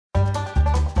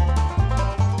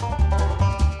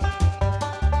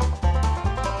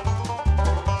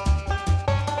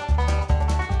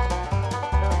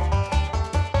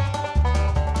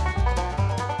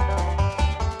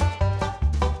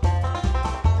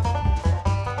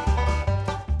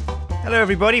Hello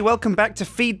everybody, welcome back to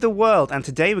Feed the World, and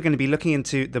today we're going to be looking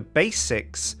into the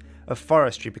basics of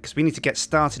forestry because we need to get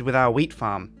started with our wheat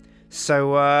farm.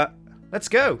 So, let's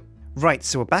go! Right,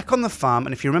 so we're back on the farm,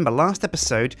 and if you remember last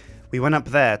episode, we went up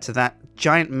there to that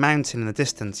giant mountain in the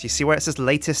distance. You see where it says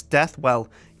latest death? Well,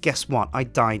 guess what? I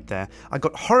died there. I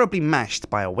got horribly mashed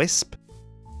by a wisp,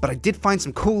 but I did find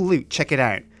some cool loot, check it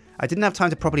out. I didn't have time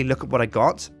to properly look at what I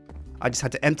got. I just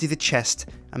had to empty the chest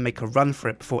and make a run for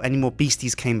it before any more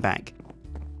beasties came back.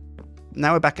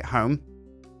 Now we're back at home.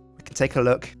 We can take a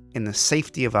look in the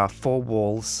safety of our four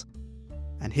walls.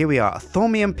 And here we are, a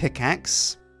thormium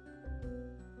pickaxe,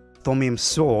 thormium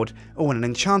sword, oh, and an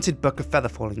enchanted book of feather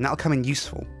falling. That'll come in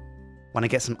useful. When I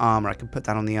get some armor, I can put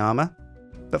that on the armor.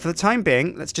 But for the time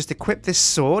being, let's just equip this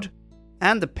sword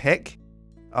and the pick.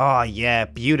 Oh yeah,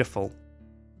 beautiful.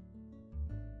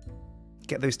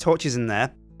 Get those torches in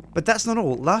there. But that's not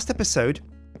all. Last episode,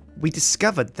 we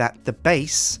discovered that the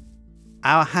base,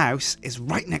 our house, is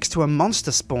right next to a monster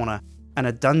spawner and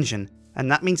a dungeon. And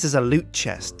that means there's a loot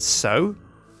chest. So,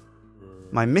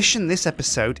 my mission this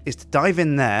episode is to dive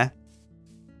in there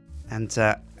and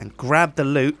grab the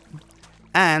loot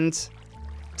and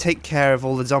take care of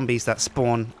all the zombies that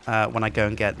spawn when I go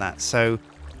and get that. So,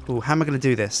 ooh, how am I going to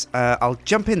do this? I'll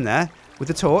jump in there with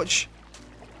the torch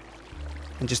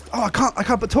and just... Oh, I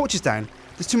can't put torches down.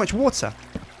 There's too much water.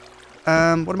 What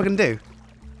am I going to do?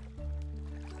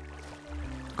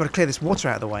 I've got to clear this water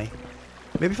out of the way.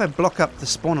 Maybe if I block up the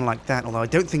spawner like that, although I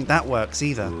don't think that works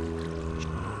either.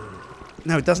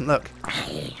 No, it doesn't look.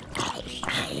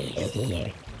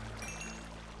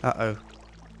 Uh-oh.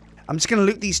 I'm just going to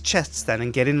loot these chests then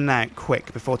and get in and out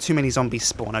quick before too many zombies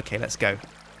spawn. Okay, let's go.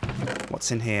 What's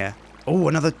in here? Oh,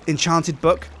 another enchanted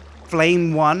book.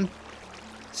 Flame 1.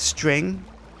 String.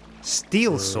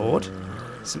 Steel sword.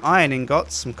 Some iron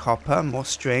ingots, some copper, more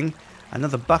string,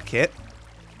 another bucket.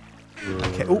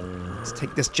 Okay, oh, let's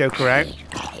take this joker out.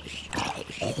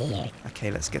 Okay,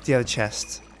 let's get the other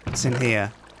chest. What's in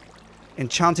here?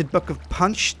 Enchanted Book of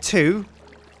Punch 2.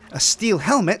 A steel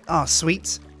helmet, ah,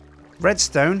 sweet.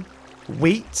 Redstone.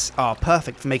 Wheat, ah,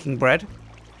 perfect for making bread.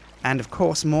 And of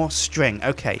course, more string.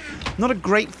 Okay, not a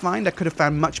great find. I could have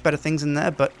found much better things in there,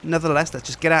 but nevertheless, let's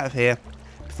just get out of here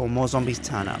before more zombies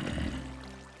turn up.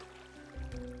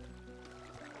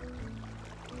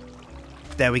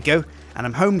 There we go, and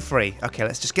I'm home free. Okay,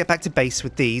 let's just get back to base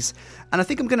with these. And I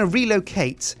think I'm going to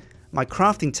relocate my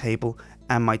crafting table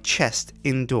and my chest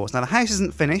indoors. Now, the house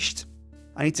isn't finished.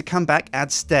 I need to come back,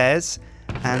 add stairs,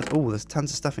 and... Oh, there's tons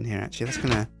of stuff in here, actually. That's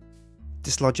going to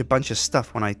dislodge a bunch of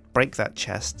stuff when I break that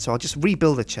chest. So I'll just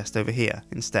rebuild a chest over here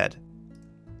instead.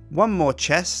 One more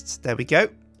chest. There we go.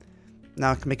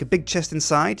 Now I can make a big chest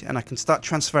inside, and I can start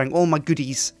transferring all my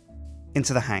goodies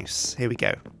into the house. Here we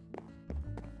go.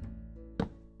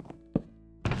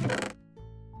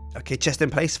 Okay, chest in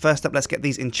place. First up, let's get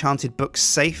these enchanted books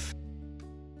safe.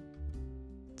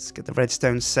 Let's get the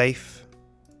redstone safe.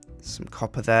 Some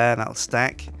copper there, that'll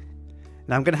stack.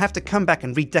 Now I'm going to have to come back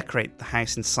and redecorate the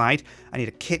house inside. I need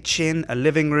a kitchen, a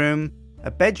living room, a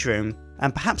bedroom,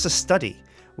 and perhaps a study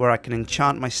where I can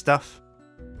enchant my stuff.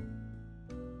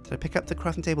 Did I pick up the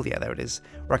crafting table? Yeah, there it is.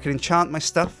 Where I can enchant my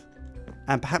stuff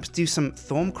and perhaps do some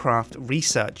Thorncraft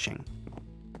researching.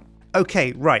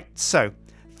 Okay, right, so...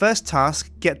 First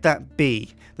task, get that bee.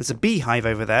 There's a beehive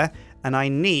over there, and I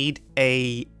need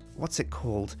a... What's it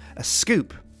called? A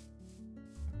scoop.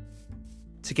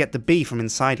 To get the bee from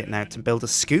inside it now, to build a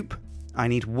scoop, I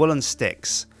need woolen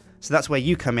sticks. So that's where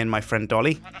you come in, my friend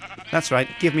Dolly. That's right,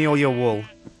 give me all your wool.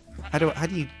 How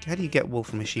do you get wool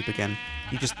from a sheep again?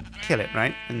 You just kill it,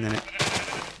 right? And then it...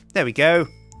 There we go.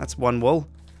 That's one wool.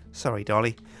 Sorry,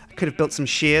 Dolly. I could have built some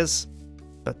shears,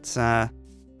 but...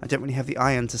 I don't really have the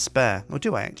iron to spare. Or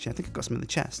do I actually? I think I've got some in the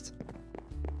chest.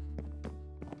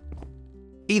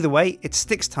 Either way, it's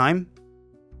sticks time.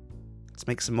 Let's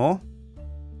make some more.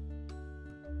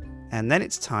 And then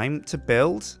it's time to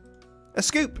build a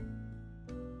scoop.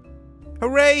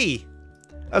 Hooray!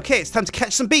 Okay, it's time to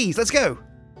catch some bees. Let's go!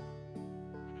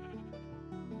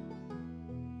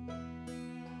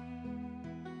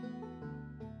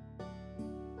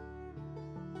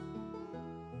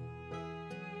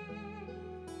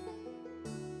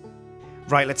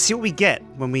 Right, let's see what we get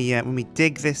when we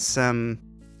dig this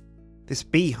this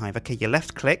beehive. Okay, you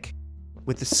left click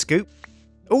with the scoop.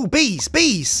 Oh, bees,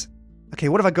 bees! Okay,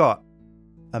 what have I got?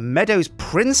 A Meadows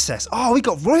Princess. Oh, we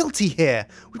got royalty here.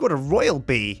 We've got a royal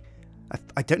bee.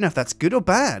 I don't know if that's good or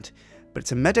bad, but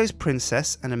it's a Meadows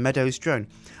Princess and a Meadows drone.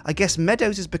 I guess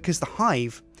Meadows is because the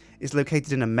hive is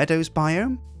located in a Meadows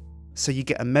biome. So you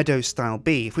get a meadow-style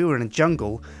bee. If we were in a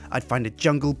jungle, I'd find a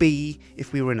jungle bee.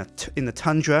 If we were in the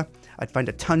tundra, I'd find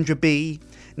a tundra bee.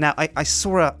 Now, I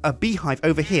saw a beehive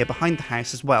over here behind the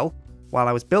house as well while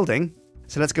I was building.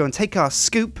 So let's go and take our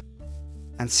scoop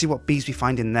and see what bees we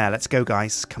find in there. Let's go,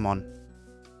 guys. Come on.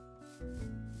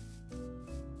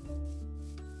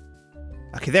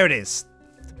 Okay, there it is.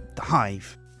 The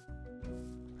hive.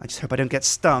 I just hope I don't get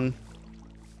stung.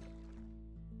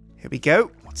 Here we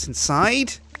go. What's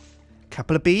inside?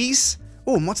 Couple of bees.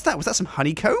 Oh, and what's that? Was that some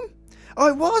honeycomb? Oh,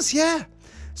 it was, yeah.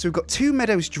 So we've got 2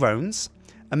 Meadows drones,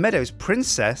 a Meadows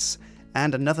princess,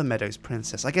 and another Meadows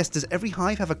princess. I guess, does every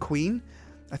hive have a queen?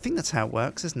 I think that's how it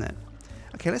works, isn't it?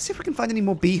 Okay, let's see if we can find any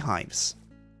more beehives.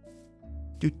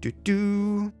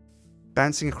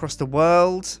 Bouncing across the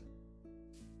world.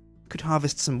 Could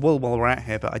harvest some wool while we're out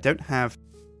here, but I don't have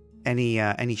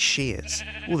any shears.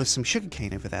 Oh, there's some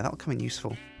sugarcane over there. That'll come in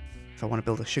useful if I want to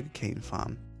build a sugarcane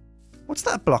farm. What's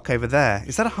that block over there?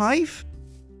 Is that a hive?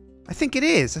 I think it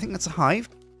is. I think that's a hive.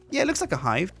 Yeah, it looks like a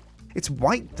hive. It's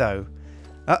white, though.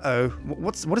 Uh-oh.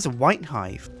 What is a white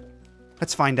hive?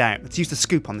 Let's find out. Let's use the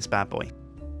scoop on this bad boy.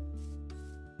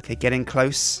 Okay, get in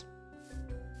close.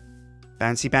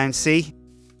 Bouncy, bouncy.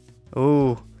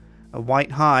 Oh, a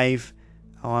white hive.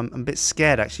 Oh, I'm a bit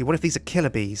scared, actually. What if these are killer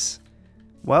bees?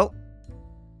 Well,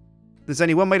 there's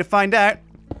only one way to find out.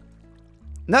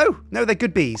 No, they're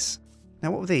good bees.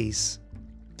 Now, what were these?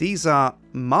 These are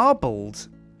marbled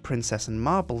princess and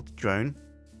marbled drone.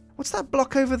 What's that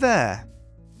block over there?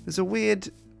 There's a weird...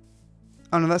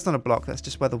 Oh, no, that's not a block. That's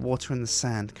just where the water and the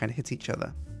sand kind of hit each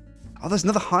other. Oh, there's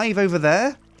another hive over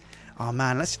there. Oh,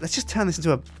 man, let's just turn this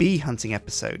into a bee hunting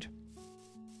episode.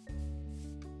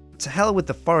 To hell with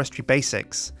the forestry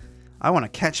basics. I want to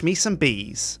catch me some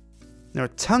bees. There are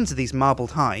tons of these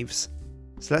marbled hives,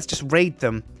 so let's just raid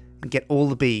them and get all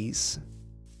the bees.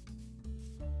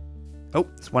 Oh,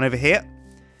 there's one over here.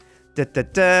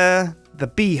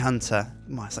 The bee hunter.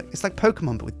 Oh, it's like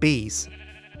Pokemon, but with bees.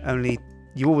 Only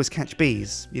you always catch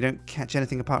bees. You don't catch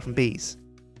anything apart from bees.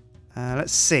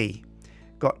 Let's see.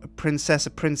 Got a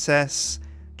princess,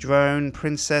 drone,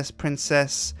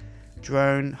 princess,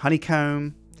 drone,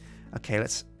 honeycomb. Okay,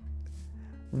 let's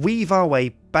weave our way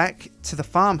back to the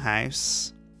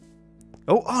farmhouse.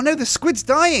 Oh no, the squid's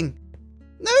dying!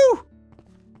 No!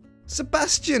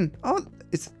 Sebastian! Oh,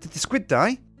 did the squid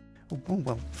die? Oh,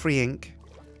 well, free ink.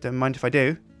 Don't mind if I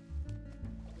do.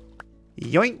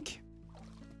 Yoink!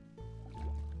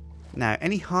 Now,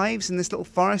 any hives in this little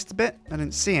forest a bit? I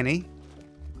don't see any.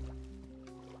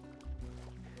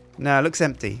 No, it looks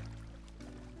empty.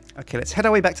 Okay, let's head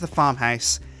our way back to the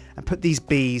farmhouse and put these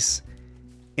bees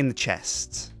in the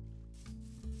chest.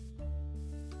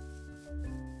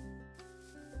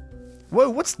 Whoa,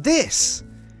 what's this?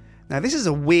 Now, this is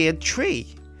a weird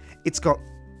tree. It's got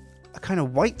a kind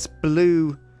of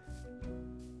white-blue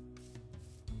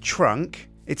trunk.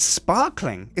 It's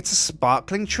sparkling. It's a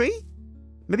sparkling tree?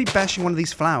 Maybe bashing one of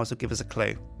these flowers will give us a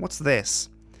clue. What's this?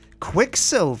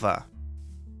 Quicksilver.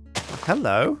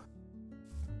 Hello.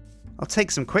 I'll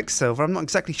take some quicksilver. I'm not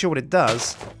exactly sure what it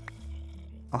does.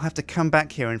 I'll have to come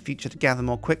back here in future to gather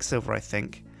more quicksilver, I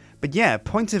think. But yeah,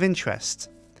 point of interest.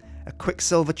 A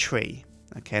quicksilver tree.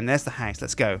 Okay, and there's the house.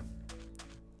 Let's go.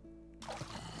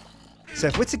 So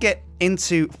if we're to get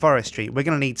into forestry, we're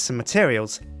going to need some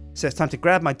materials. So it's time to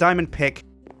grab my diamond pick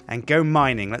and go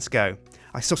mining. Let's go.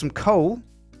 I saw some coal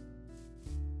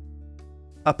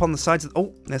up on the sides of...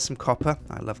 Oh, there's some copper.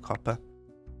 I love copper.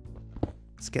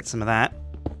 Let's get some of that.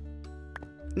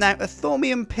 Now, a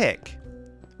thormium pick.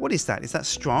 What is that? Is that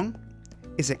strong?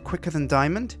 Is it quicker than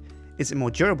diamond? Is it more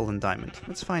durable than diamond?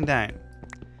 Let's find out.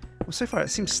 Well, so far it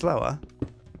seems slower.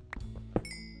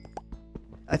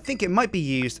 I think it might be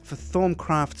used for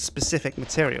Thorncraft specific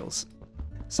materials.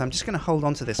 So I'm just going to hold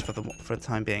on to this for the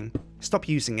time being. Stop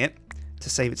using it to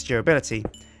save its durability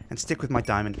and stick with my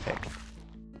diamond pick.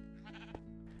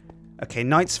 Okay,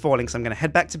 night's falling, so I'm going to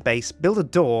head back to base, build a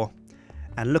door,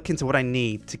 and look into what I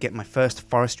need to get my first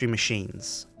forestry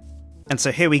machines. And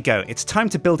so here we go. It's time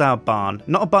to build our barn.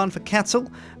 Not a barn for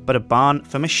cattle, but a barn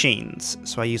for machines.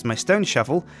 So I used my stone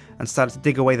shovel and started to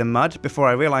dig away the mud before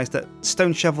I realised that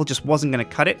stone shovel just wasn't going to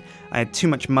cut it. I had too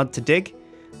much mud to dig.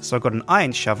 So I got an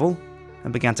iron shovel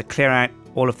and began to clear out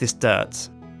all of this dirt.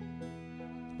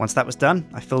 Once that was done,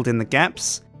 I filled in the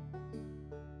gaps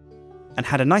and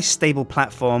had a nice stable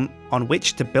platform on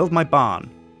which to build my barn.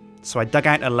 So I dug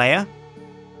out a layer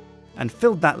and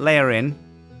filled that layer in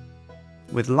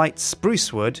with light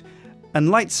spruce wood, and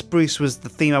light spruce was the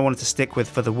theme I wanted to stick with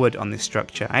for the wood on this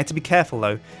structure. I had to be careful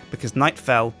though, because night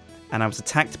fell and I was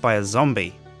attacked by a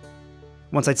zombie.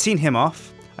 Once I'd seen him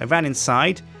off, I ran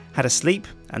inside, had a sleep,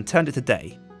 and turned it to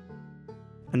day.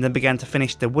 And then began to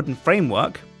finish the wooden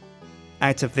framework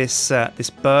out of this this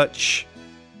birch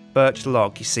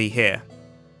log you see here.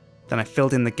 Then I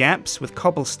filled in the gaps with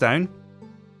cobblestone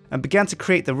and began to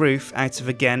create the roof out of,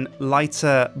 again,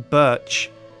 lighter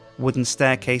birch wooden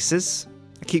staircases.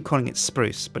 I keep calling it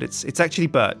spruce, but it's actually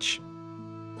birch.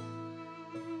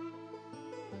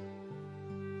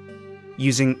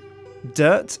 Using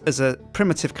dirt as a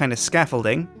primitive kind of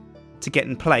scaffolding to get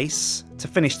in place to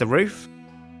finish the roof.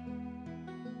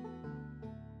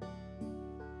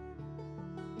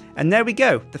 And there we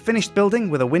go, the finished building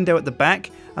with a window at the back.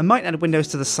 I might add windows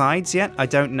to the sides yet, I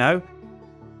don't know.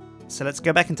 So let's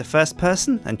go back into first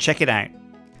person and check it out.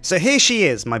 So here she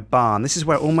is, my barn. This is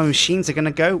where all my machines are going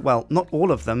to go. Well, not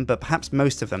all of them, but perhaps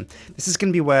most of them. This is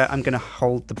going to be where I'm going to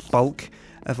hold the bulk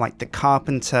of, like, the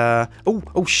carpenter.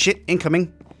 Oh shit,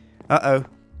 incoming. Uh-oh.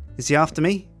 Is he after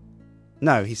me?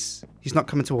 No, he's not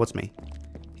coming towards me.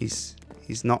 He's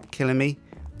not killing me.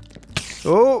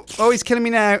 Oh, he's killing me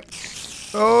now.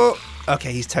 Oh,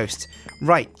 okay, he's toast.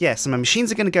 Right, yeah, so my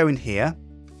machines are going to go in here.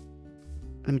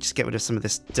 Let me just get rid of some of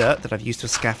this dirt that I've used for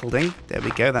scaffolding. There we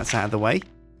go, that's out of the way.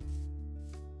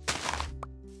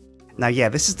 Now, yeah,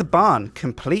 this is the barn,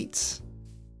 complete.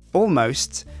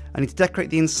 Almost. I need to decorate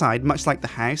the inside, much like the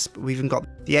house, but we've even got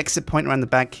the exit point around the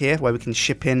back here where we can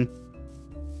ship in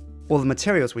all the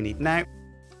materials we need. Now,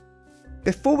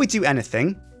 before we do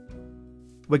anything,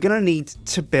 we're going to need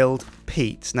to build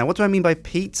peat. Now, what do I mean by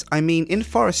peat? I mean, in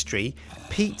forestry,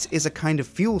 peat is a kind of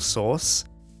fuel source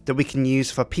that we can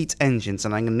use for peat engines,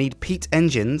 and I'm going to need peat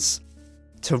engines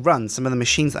to run some of the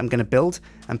machines that I'm going to build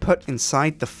and put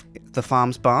inside the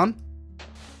farm's barn.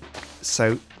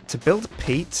 So, to build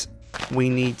peat, we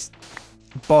need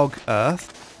bog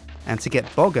earth, and to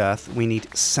get bog earth, we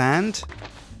need sand,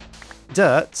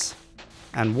 dirt,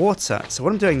 and water. So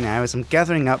what I'm doing now is I'm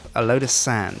gathering up a load of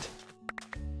sand.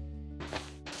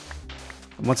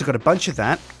 And once I've got a bunch of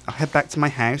that, I'll head back to my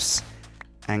house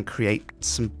and create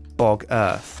some bog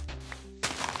earth.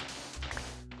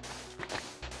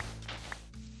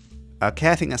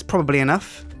 Okay, I think that's probably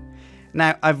enough.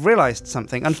 Now, I've realised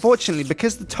something. Unfortunately,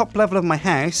 because the top level of my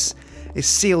house is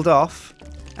sealed off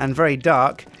and very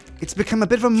dark, it's become a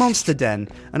bit of a monster den,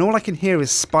 and all I can hear is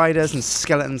spiders and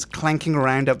skeletons clanking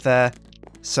around up there.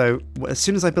 So, as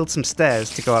soon as I build some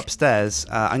stairs to go upstairs,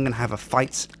 I'm going to have a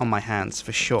fight on my hands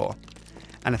for sure.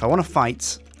 And if I want to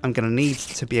fight, I'm going to need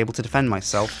to be able to defend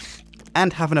myself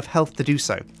and have enough health to do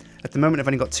so. At the moment, I've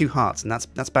only got 2 hearts, and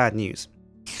that's bad news.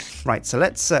 Right, so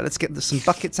let's get some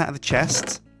buckets out of the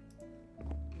chest.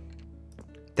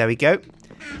 There we go.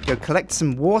 Go collect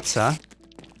some water.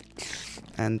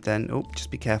 And then, oh,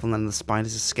 just be careful none of the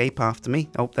spiders escape after me.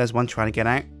 Oh, there's one trying to get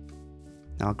out.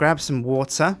 Now I'll grab some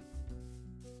water.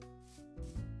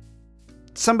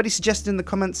 Somebody suggested in the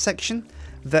comments section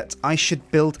that I should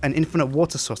build an infinite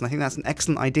water source, and I think that's an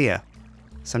excellent idea.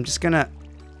 So I'm just going to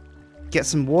get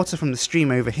some water from the stream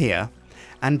over here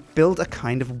and build a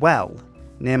kind of well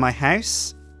near my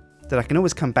house that I can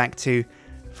always come back to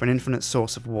for an infinite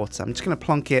source of water. I'm just going to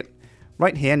plonk it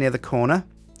right here near the corner.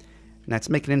 Now,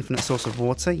 to make an infinite source of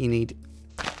water, you need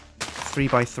 3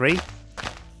 by 3.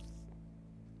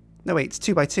 No, wait, it's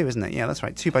 2 by 2, isn't it? Yeah, that's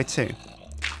right, 2 by 2.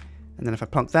 And then if I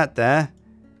plonk that there,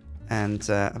 and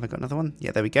have I got another one?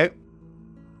 Yeah, there we go.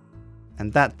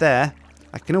 And that there,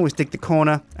 I can always dig the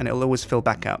corner, and it'll always fill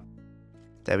back up.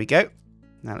 There we go.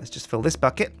 Now let's just fill this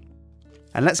bucket.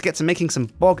 And let's get to making some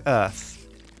bog earth.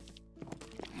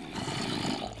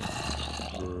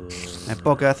 Now,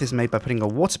 bog earth is made by putting a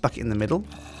water bucket in the middle,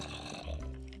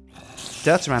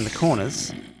 dirt around the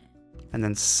corners, and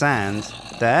then sand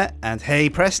there, and hey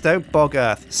presto, bog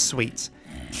earth. Sweet.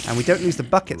 And we don't lose the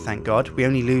bucket, thank God. We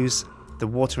only lose the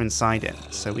water inside it.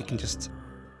 So we can just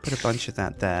put a bunch of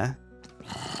that there.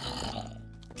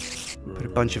 Put a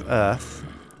bunch of earth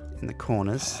in the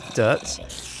corners. Dirt.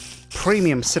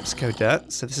 Premium Sipsco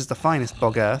dirt. So this is the finest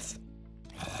bog earth.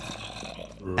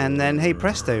 And then, hey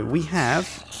presto, we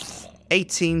have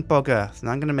 18 bog earth.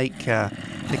 Now I'm going to make a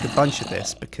bunch of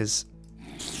this because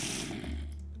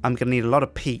I'm going to need a lot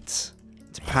of peat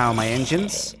to power my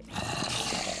engines.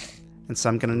 And so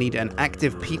I'm going to need an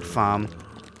active peat farm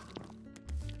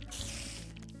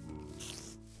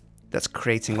that's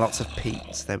creating lots of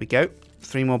peat. There we go.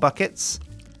 3 more buckets.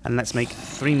 And let's make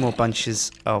 3 more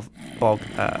bunches of bog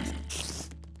earth.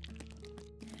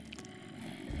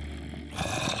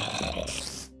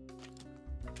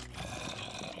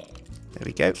 There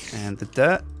we go. And the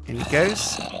dirt. In it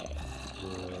goes.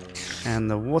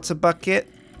 And the water bucket.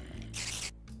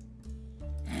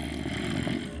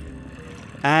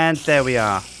 And there we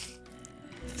are.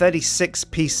 36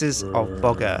 pieces of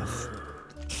bog earth.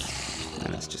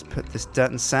 And let's just put this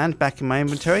dirt and sand back in my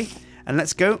inventory. And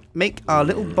let's go make our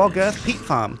little bog earth peat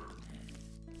farm.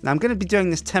 Now I'm going to be doing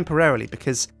this temporarily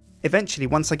because eventually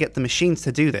once I get the machines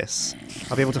to do this,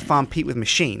 I'll be able to farm peat with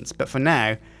machines. But for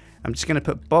now, I'm just going to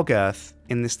put bog earth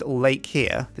in this little lake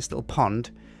here, this little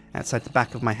pond outside the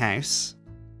back of my house.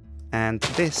 And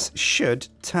this should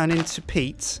turn into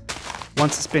peat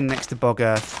once it's been next to bog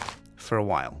earth for a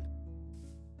while.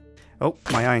 Oh,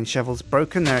 my iron shovel's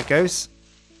broken. There it goes.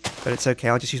 But it's okay.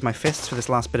 I'll just use my fists for this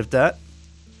last bit of dirt.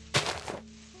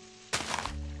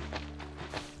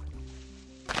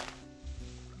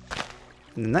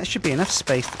 And then that should be enough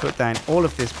space to put down all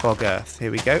of this bog earth.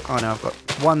 Here we go. Oh no, I've got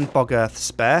one bog earth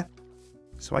spare.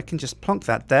 So I can just plonk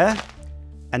that there.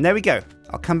 And there we go.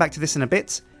 I'll come back to this in a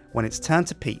bit when it's turned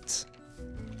to peat.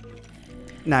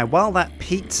 Now, while that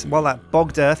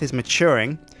bogged earth is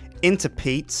maturing into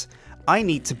peat, I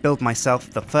need to build myself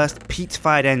the first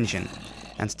peat-fired engine.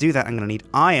 And to do that, I'm going to need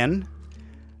iron,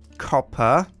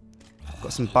 copper. I've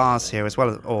got some bars here as well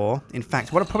as ore. In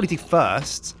fact, what I'll probably do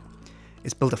first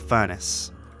is build a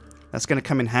furnace. That's going to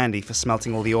come in handy for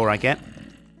smelting all the ore I get.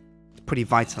 It's pretty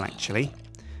vital, actually.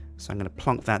 So I'm going to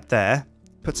plonk that there,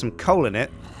 put some coal in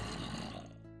it,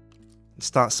 and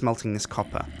start smelting this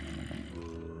copper.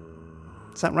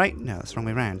 Is that right? No, that's the wrong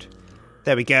way around.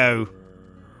 There we go.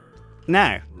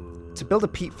 Now, to build a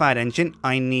peat-fired engine,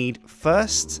 I need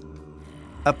first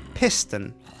a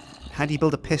piston. How do you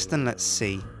build a piston? Let's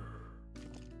see.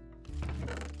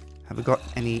 Have we got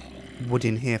any wood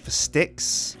in here for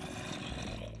sticks?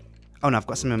 Oh no, I've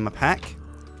got some in my pack.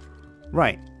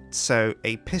 Right, so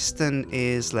a piston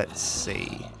is, let's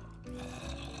see.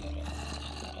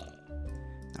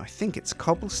 Now I think it's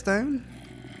cobblestone.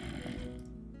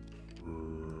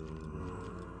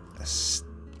 A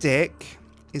stick.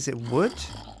 Is it wood?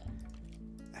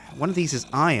 One of these is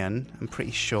iron, I'm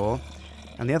pretty sure.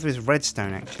 And the other is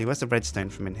redstone, actually. Where's the redstone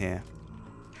from in here?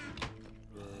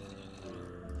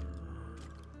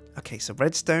 Okay, so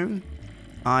redstone,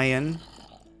 iron,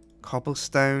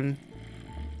 cobblestone,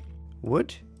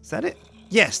 wood. Is that it?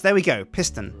 Yes, there we go.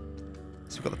 Piston.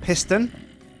 So we've got the piston.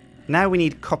 Now we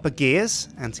need copper gears.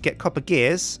 And to get copper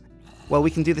gears, well,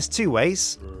 we can do this two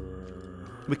ways.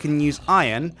 We can use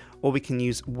iron, or we can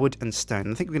use wood and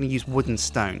stone. I think we're going to use wood and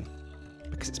stone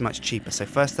because it's much cheaper. So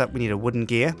first up, we need a wooden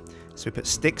gear. So we put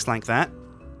sticks like that.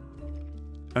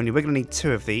 Only we're going to need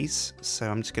 2 of these. So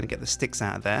I'm just going to get the sticks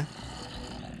out of there.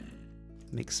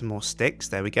 Make some more sticks.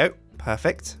 There we go.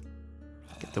 Perfect.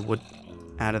 Get the wood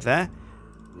out of there.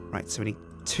 Right, so we need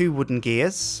 2 wooden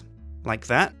gears like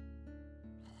that.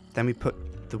 Then we put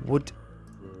the wood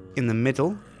in the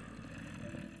middle.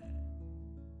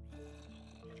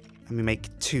 And we make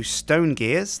 2 stone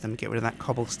gears. Then we get rid of that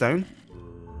cobblestone.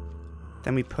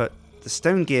 Then we put the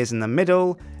stone gears in the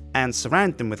middle and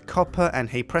surround them with copper, and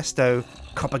hey presto,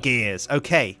 copper gears.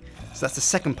 Okay, so that's the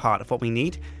second part of what we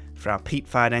need for our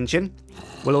peat-fired engine.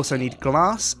 We'll also need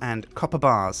glass and copper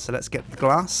bars. So let's get the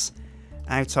glass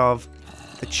out of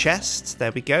the chest.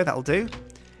 There we go, that'll do.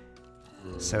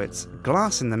 So it's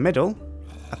glass in the middle,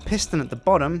 a piston at the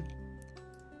bottom,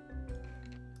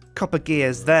 copper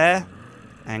gears there,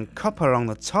 and copper on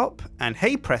the top, and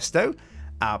hey presto,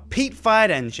 our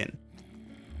peat-fired engine.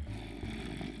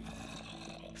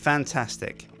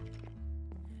 Fantastic.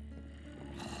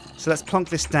 So let's plonk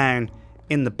this down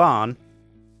in the barn,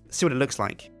 see what it looks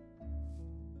like.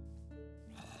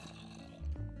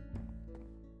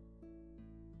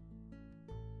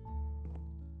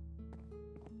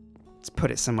 Let's put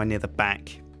it somewhere near the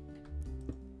back.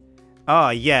 Oh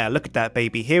yeah, look at that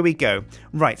baby, here we go.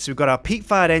 Right, so we've got our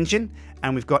peat-fired engine,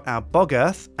 and we've got our bog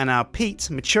earth and our peat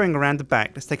maturing around the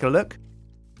back. Let's take a look.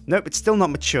 Nope, it's still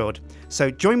not matured. So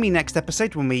join me next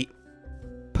episode when we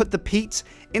put the peat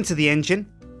into the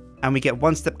engine and we get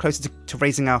one step closer to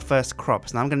raising our first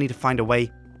crops. Now I'm going to need to find a way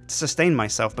to sustain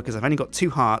myself because I've only got 2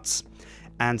 hearts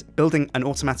and building an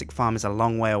automatic farm is a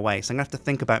long way away. So I'm going to have to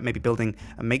think about maybe building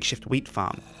a makeshift wheat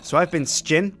farm. So I've been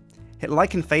Sjin. Hit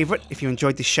like and favourite if you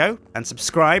enjoyed this show and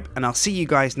subscribe, and I'll see you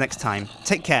guys next time.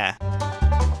 Take care.